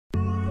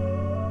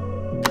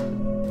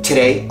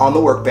Today on the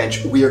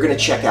workbench, we are going to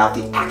check out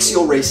the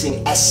Axial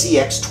Racing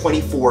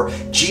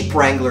SCX24 Jeep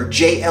Wrangler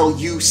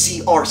JLU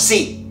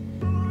CRC.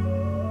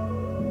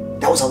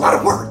 That was a lot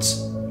of words.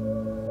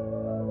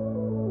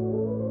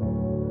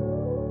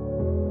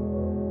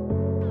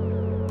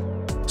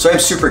 So I'm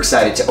super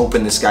excited to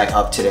open this guy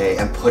up today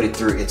and put it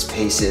through its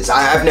paces.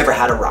 I've never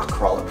had a rock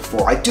crawler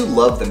before. I do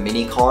love the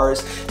mini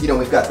cars. You know,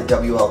 we've got the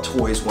WL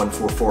Toys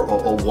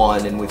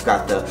 144001 and we've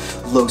got the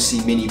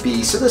Losi Mini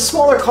B. So the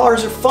smaller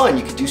cars are fun.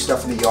 You can do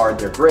stuff in the yard,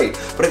 they're great.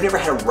 But I've never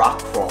had a rock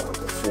crawler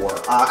before.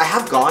 I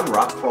have gone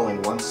rock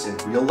crawling once in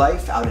real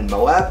life out in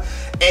Moab.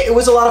 It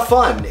was a lot of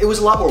fun. It was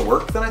a lot more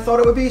work than I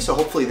thought it would be, so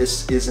hopefully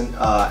this isn't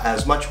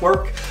as much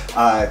work.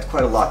 It's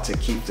quite a lot to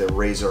keep the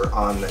razor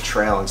on the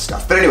trail and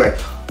stuff. But anyway,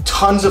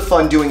 tons of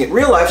fun doing it in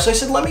real life, so I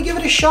said, let me give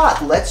it a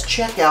shot. Let's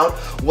check out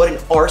what an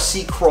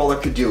RC crawler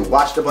could do.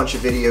 Watched a bunch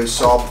of videos,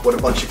 saw what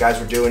a bunch of guys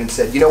were doing and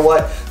said, you know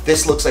what?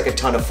 This looks like a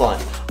ton of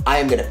fun. I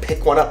am gonna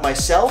pick one up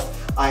myself.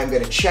 I am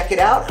gonna check it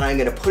out and I'm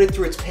gonna put it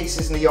through its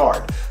paces in the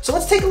yard. So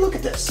let's take a look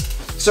at this.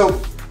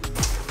 So,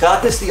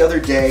 got this the other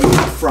day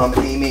from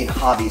A-Main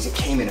Hobbies. It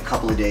came in a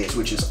couple of days,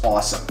 which is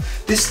awesome.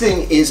 This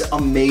thing is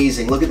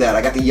amazing. Look at that.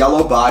 I got the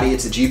yellow body.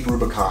 It's a Jeep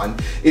Rubicon.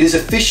 It is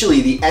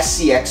officially the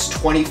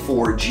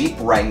SCX24 Jeep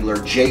Wrangler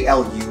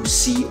JLU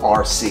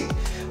CRC.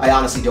 I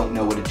honestly don't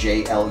know what a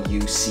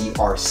JLU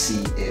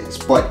CRC is,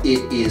 but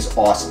it is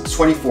awesome. It's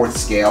 24th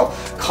scale.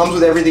 Comes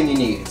with everything you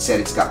need. It said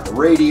it's got the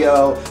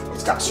radio,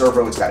 it's got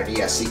servo, it's got an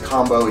ESC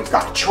combo, it's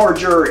got a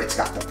charger, it's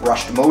got the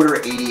brushed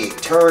motor, 88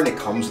 turn, it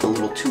comes with a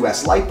little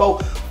 2S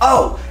LiPo.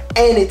 Oh,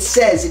 and it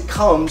says it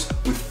comes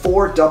with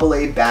 4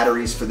 AA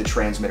batteries for the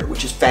transmitter,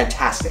 which is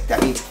fantastic.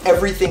 That means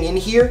everything in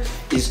here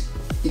is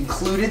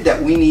included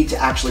that we need to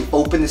actually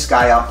open this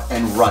guy up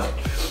and run it.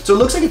 So it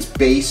looks like it's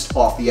based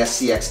off the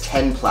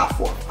SCX10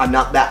 platform. I'm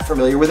not that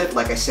familiar with it.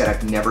 Like I said,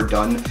 I've never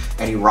done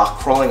any rock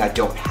crawling. I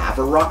don't have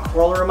a rock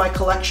crawler in my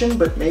collection,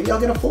 but maybe I'll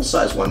get a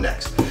full-size one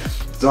next.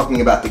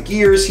 Talking about the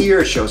gears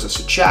here, it shows us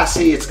a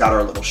chassis. It's got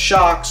our little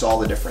shocks, all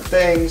the different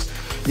things.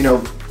 You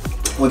know,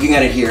 looking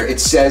at it here, it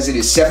says it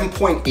is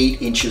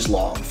 7.8 inches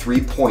long,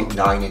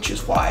 3.9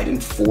 inches wide, and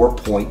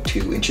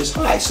 4.2 inches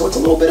high. So it's a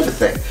little bit of a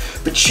thing.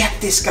 But check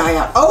this guy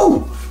out.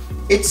 Oh,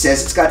 it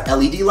says it's got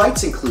LED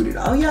lights included.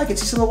 Oh yeah, I can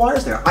see some of the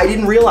wires there. I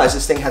didn't realize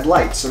this thing had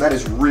lights, so that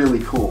is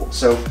really cool.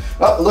 So,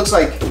 well, it looks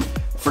like,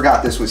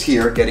 forgot this was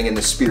here, getting in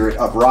the spirit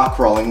of rock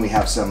crawling. We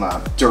have some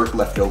dirt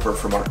left over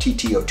from our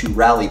TTO2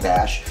 Rally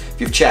Bash.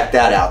 If you've checked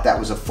that out, that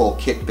was a full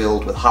kit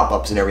build with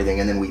hop-ups and everything,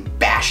 and then we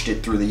bashed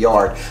it through the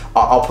yard.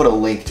 I'll put a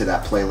link to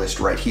that playlist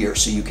right here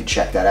so you can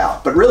check that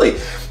out. But really,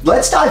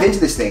 let's dive into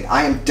this thing.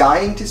 I am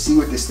dying to see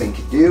what this thing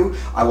can do.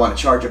 I want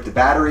to charge up the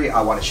battery.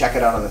 I want to check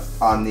it out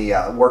on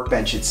the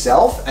workbench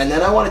itself, and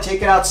then I want to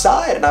take it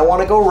outside and I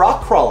want to go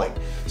rock crawling.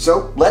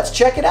 So let's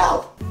check it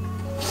out.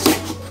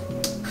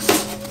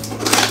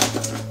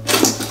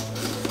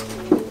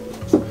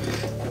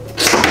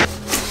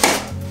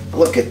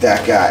 Look at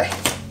that guy.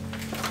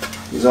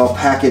 He's all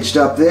packaged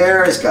up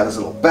there. He's got his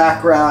little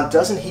background.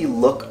 Doesn't he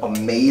look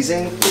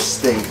amazing? This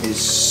thing is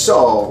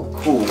so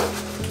cool.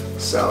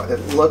 So it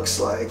looks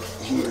like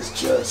he is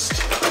just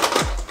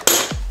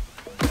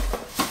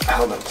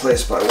held in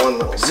place by one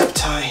little zip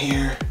tie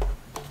here.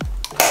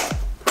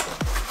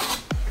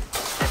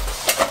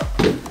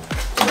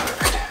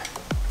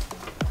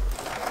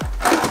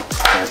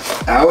 And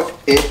out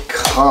it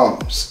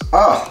comes.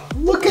 Oh,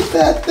 look at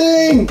that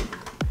thing.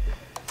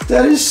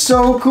 That is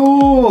so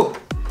cool.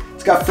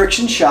 It's got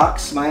friction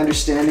shocks. My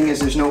understanding is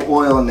there's no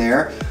oil in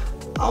there.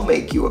 I'll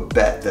make you a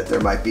bet that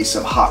there might be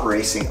some hot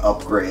racing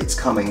upgrades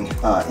coming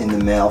in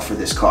the mail for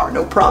this car.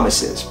 No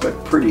promises, but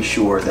pretty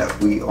sure that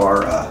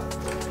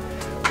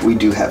we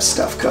do have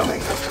stuff coming.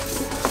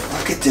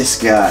 Look at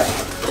this guy.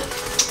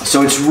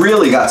 So it's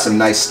really got some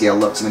nice scale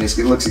looks. I mean, it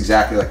looks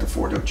exactly like the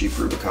 4-door Jeep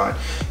Rubicon.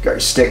 Got your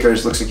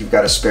stickers. Looks like you've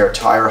got a spare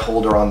tire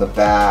holder on the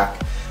back.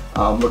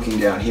 Looking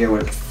down here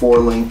with a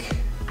 4-link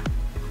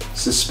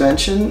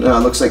suspension.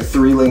 Looks like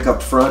 3-link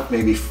up front,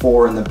 maybe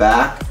 4 in the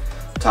back.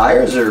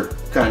 Tires are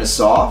kind of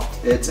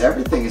soft.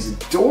 Everything is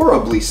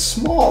adorably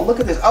small. Look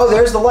at this. Oh,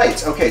 there's the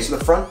lights. Okay, so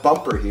the front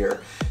bumper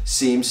here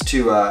seems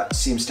to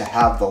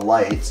have the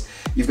lights.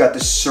 You've got the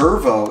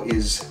servo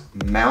is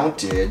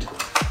mounted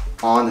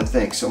on the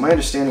thing. So my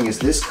understanding is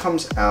this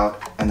comes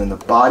out and then the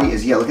body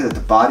is, yeah, look at it,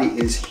 the body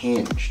is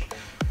hinged.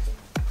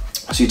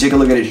 So you take a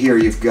look at it here,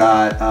 you've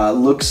got,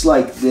 looks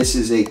like this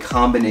is a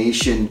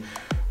combination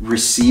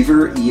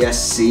receiver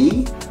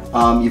ESC.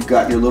 You've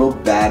got your little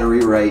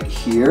battery right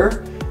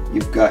here.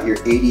 You've got your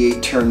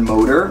 88 turn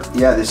motor.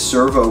 Yeah, this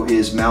servo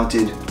is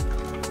mounted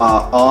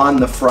on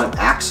the front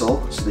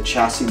axle, so the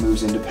chassis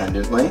moves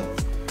independently.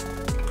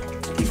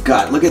 You've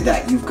got, look at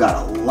that, you've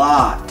got a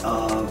lot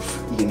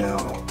of, you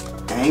know,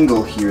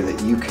 angle here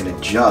that you can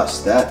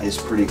adjust. That is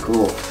pretty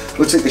cool.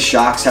 Looks like the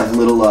shocks have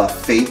little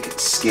fake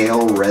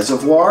scale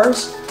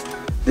reservoirs.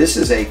 This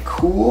is a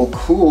cool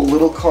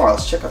little car.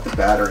 Let's check out the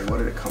battery. What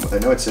did it come with? I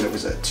know it said it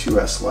was a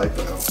 2S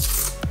LiPo.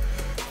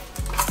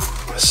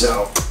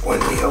 So when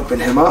we open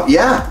him up,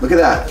 yeah, look at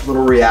that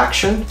little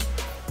reaction.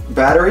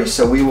 battery,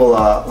 so we will,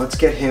 let's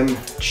get him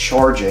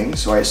charging.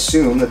 So I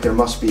assume that there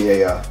must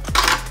be a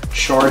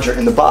charger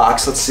in the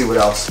box. Let's see what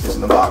else is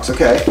in the box.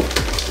 Okay.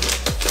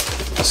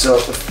 So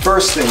the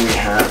first thing we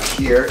have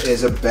here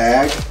is a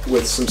bag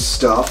with some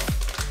stuff.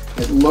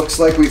 It looks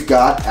like we've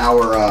got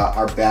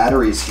our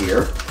batteries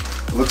here.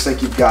 It looks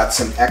like you've got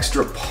some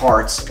extra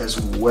parts as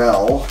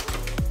well.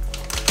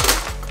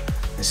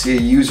 I see a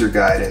user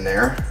guide in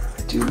there.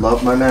 I do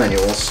love my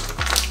manuals.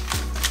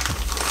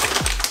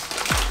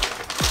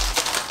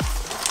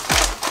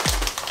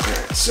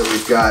 Alright, so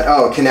we've got,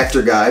 a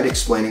connector guide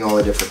explaining all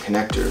the different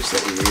connectors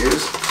that we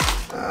use.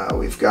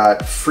 We've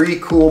got free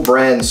cool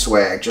brand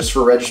swag just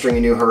for registering a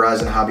new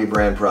Horizon Hobby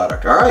brand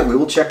product. Alright, we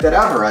will check that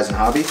out, Horizon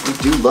Hobby. We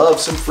do love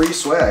some free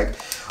swag.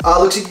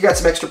 Looks like you got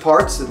some extra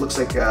parts. It looks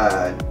like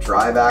a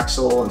drive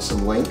axle and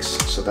some links,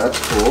 so that's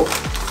cool.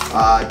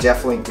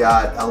 Definitely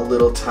got a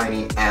little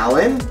tiny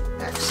Allen.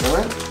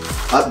 Excellent.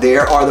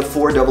 There are the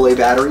 4 AA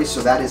batteries,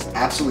 so that is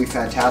absolutely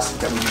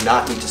fantastic that we do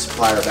not need to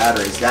supply our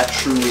batteries. That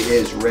truly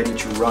is ready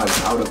to run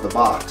out of the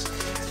box.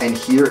 And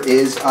here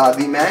is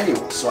the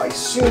manual. So I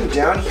assume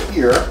down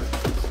here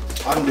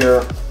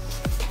under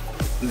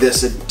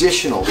this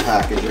additional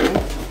packaging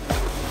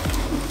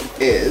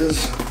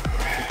is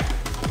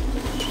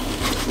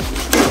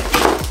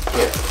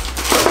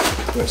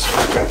this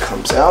one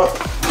comes out,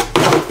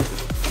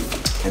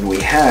 and we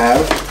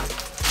have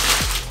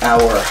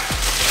our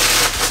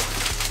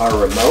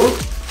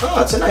remote.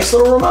 Oh, it's a nice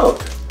little remote.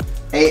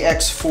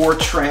 AX4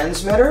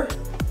 transmitter.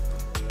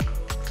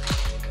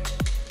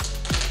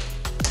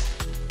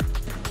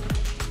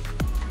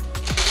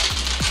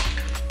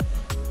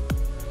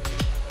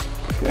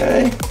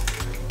 Okay.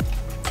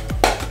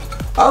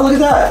 Oh, look at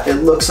that.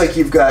 It looks like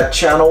you've got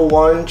channel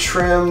 1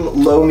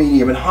 trim, low,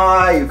 medium, and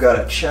high. You've got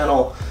a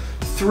channel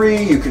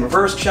 3. You can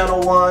reverse channel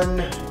 1.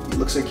 It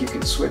looks like you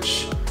can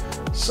switch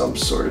some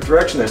sort of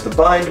direction. There's the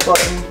bind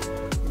button.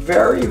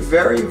 Very,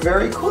 very,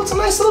 very cool. It's a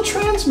nice little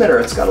transmitter.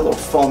 It's got a little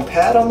foam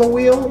pad on the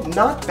wheel.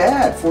 Not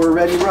bad for a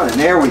ready run. And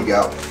there we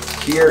go.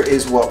 Here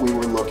is what we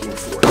were looking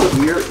for.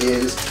 Here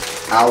is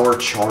our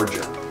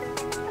charger.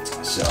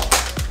 So,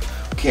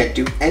 can't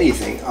do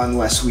anything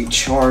unless we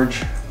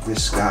charge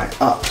this guy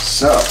up.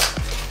 So,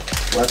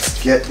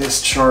 let's get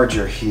this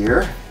charger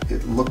here.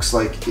 It looks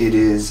like it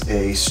is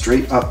a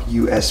straight up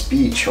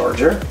USB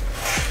charger.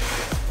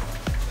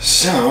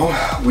 So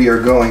we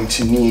are going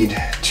to need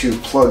to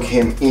plug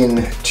him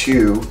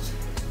into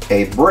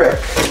a brick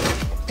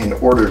in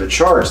order to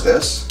charge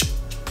this.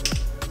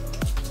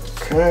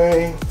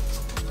 Okay.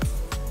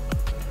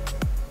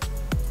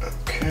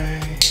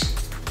 Okay.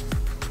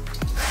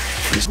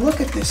 Just look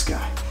at this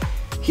guy.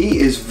 He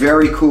is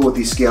very cool with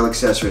these scale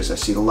accessories. I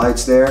see the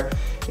lights there.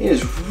 It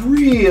is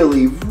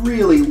really,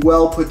 really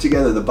well put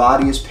together. The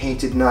body is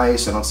painted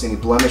nice. I don't see any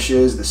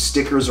blemishes. The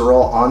stickers are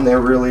all on there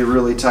really,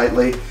 really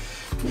tightly.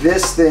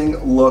 This thing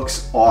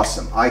looks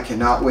awesome. I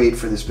cannot wait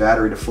for this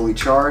battery to fully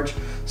charge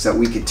so that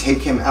we can take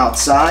him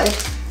outside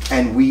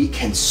and we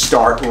can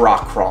start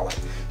rock crawling.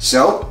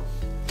 So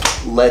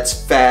let's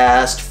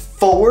fast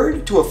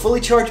forward to a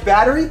fully charged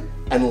battery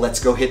and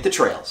let's go hit the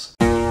trails.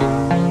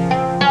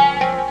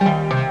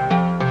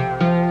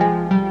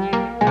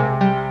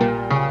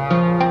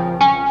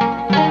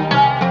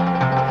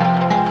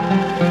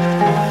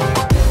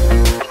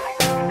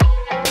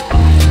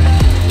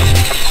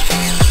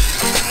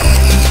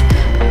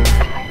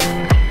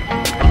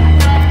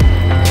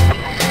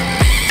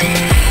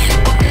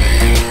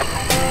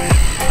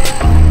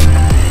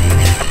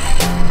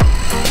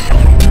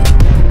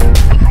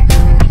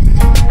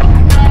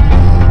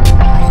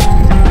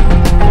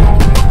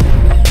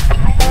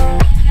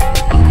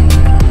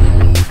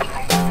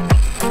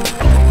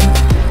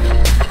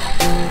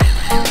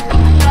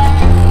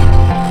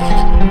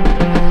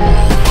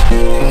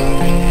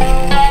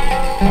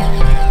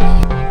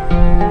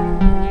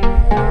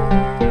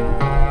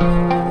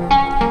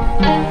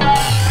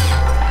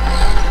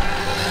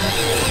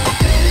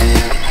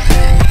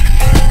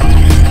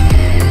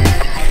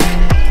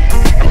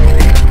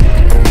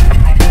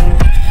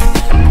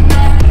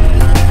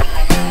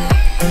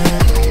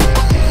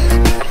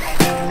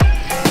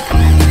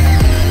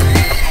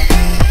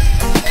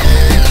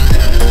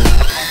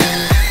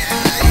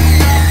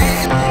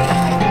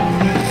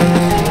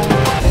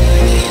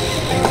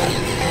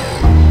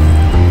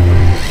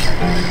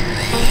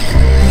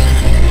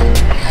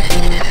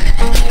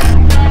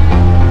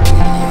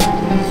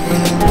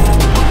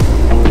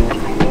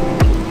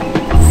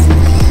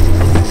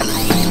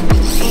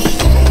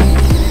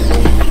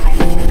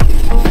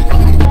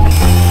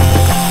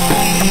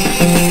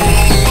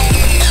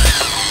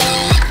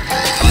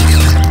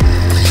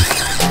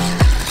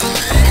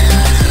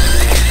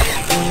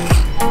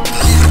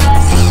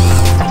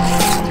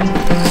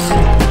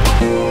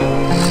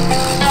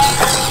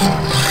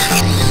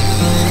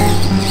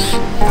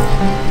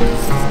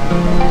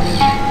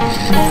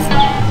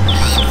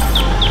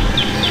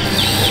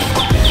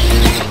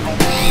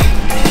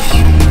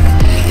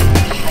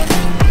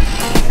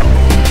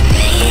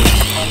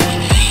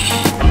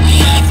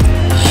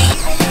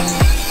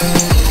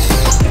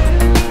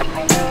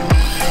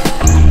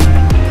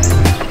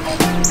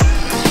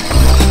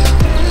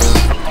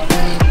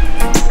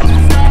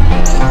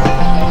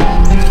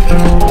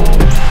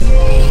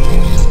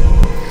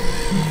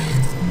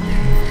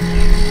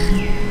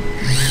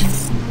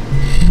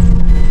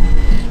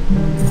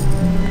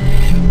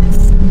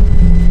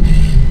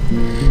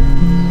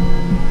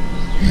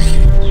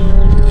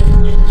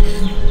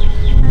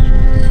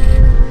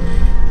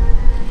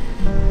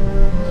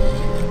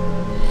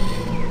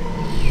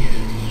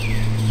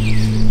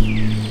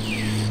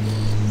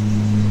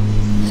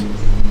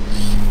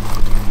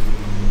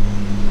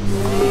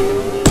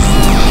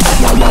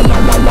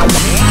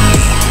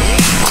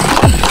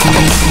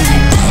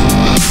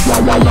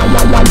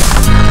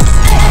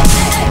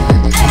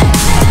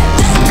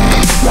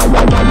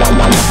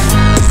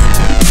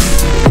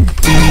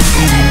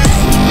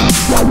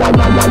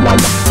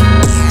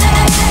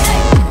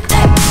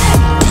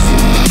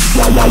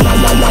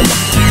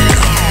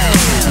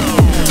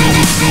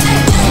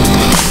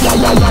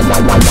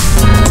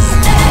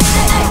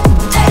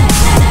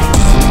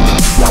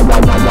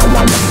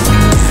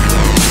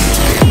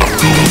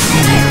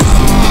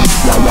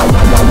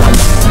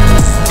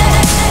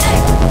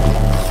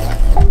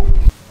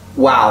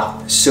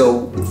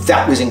 So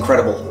that was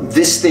incredible.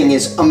 This thing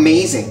is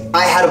amazing.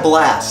 I had a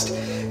blast.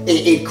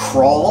 It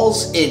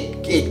crawls,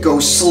 it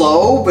goes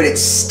slow, but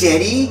it's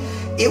steady.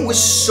 It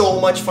was so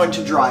much fun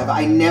to drive.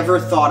 I never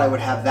thought I would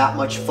have that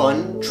much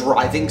fun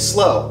driving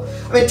slow.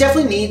 I mean, it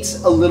definitely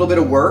needs a little bit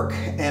of work,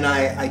 and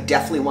I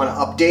definitely want to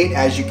update.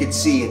 As you can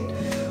see, it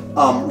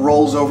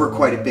rolls over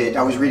quite a bit.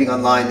 I was reading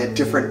online that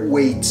different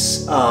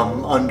weights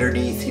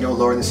underneath, you know,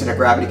 lowering the center of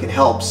gravity can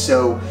help.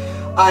 So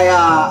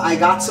I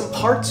got some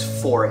parts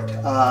for it.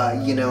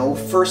 You know,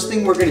 first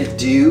thing we're gonna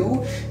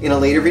do in a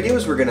later video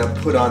is we're gonna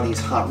put on these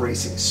hot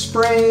racing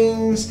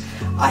springs.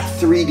 I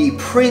 3D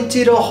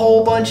printed a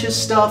whole bunch of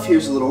stuff.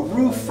 Here's a little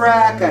roof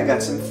rack. I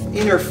got some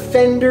inner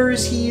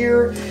fenders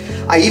here.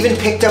 I even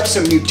picked up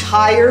some new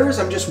tires.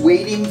 I'm just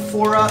waiting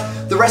for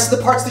the rest of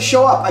the parts to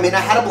show up. I mean, I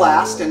had a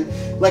blast, and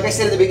like I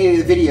said at the beginning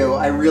of the video,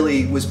 I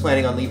really was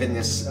planning on leaving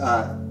this,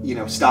 you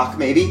know, stock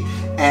maybe,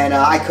 and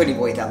I couldn't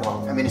even wait that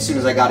long. I mean, as soon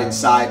as I got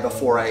inside,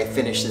 before I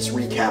finished this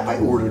recap, I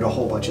ordered a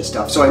whole bunch of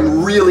stuff. So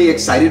I'm really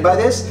excited by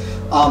this.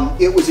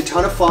 It was a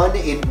ton of fun.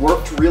 It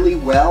worked really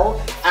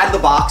well. Out of the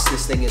box,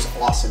 this thing is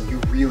awesome. You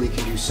really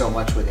can do so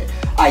much with it.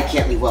 I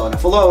can't leave well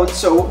enough alone,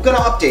 so I'm gonna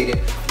update it.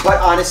 But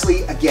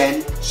honestly,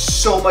 again,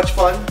 so much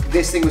fun.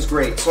 This thing was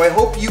great. So I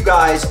hope you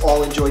guys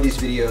all enjoy these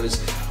videos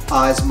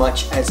as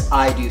much as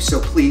I do. So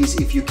please,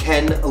 if you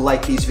can,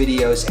 like these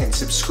videos and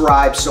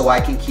subscribe so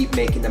I can keep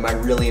making them. I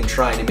really am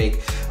trying to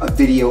make a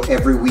video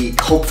every week.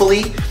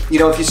 Hopefully, you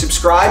know, if you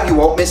subscribe, you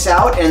won't miss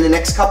out. And in the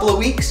next couple of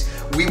weeks,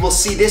 we will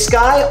see this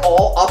guy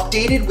all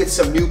updated with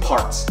some new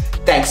parts.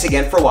 Thanks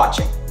again for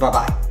watching.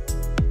 Bye-bye.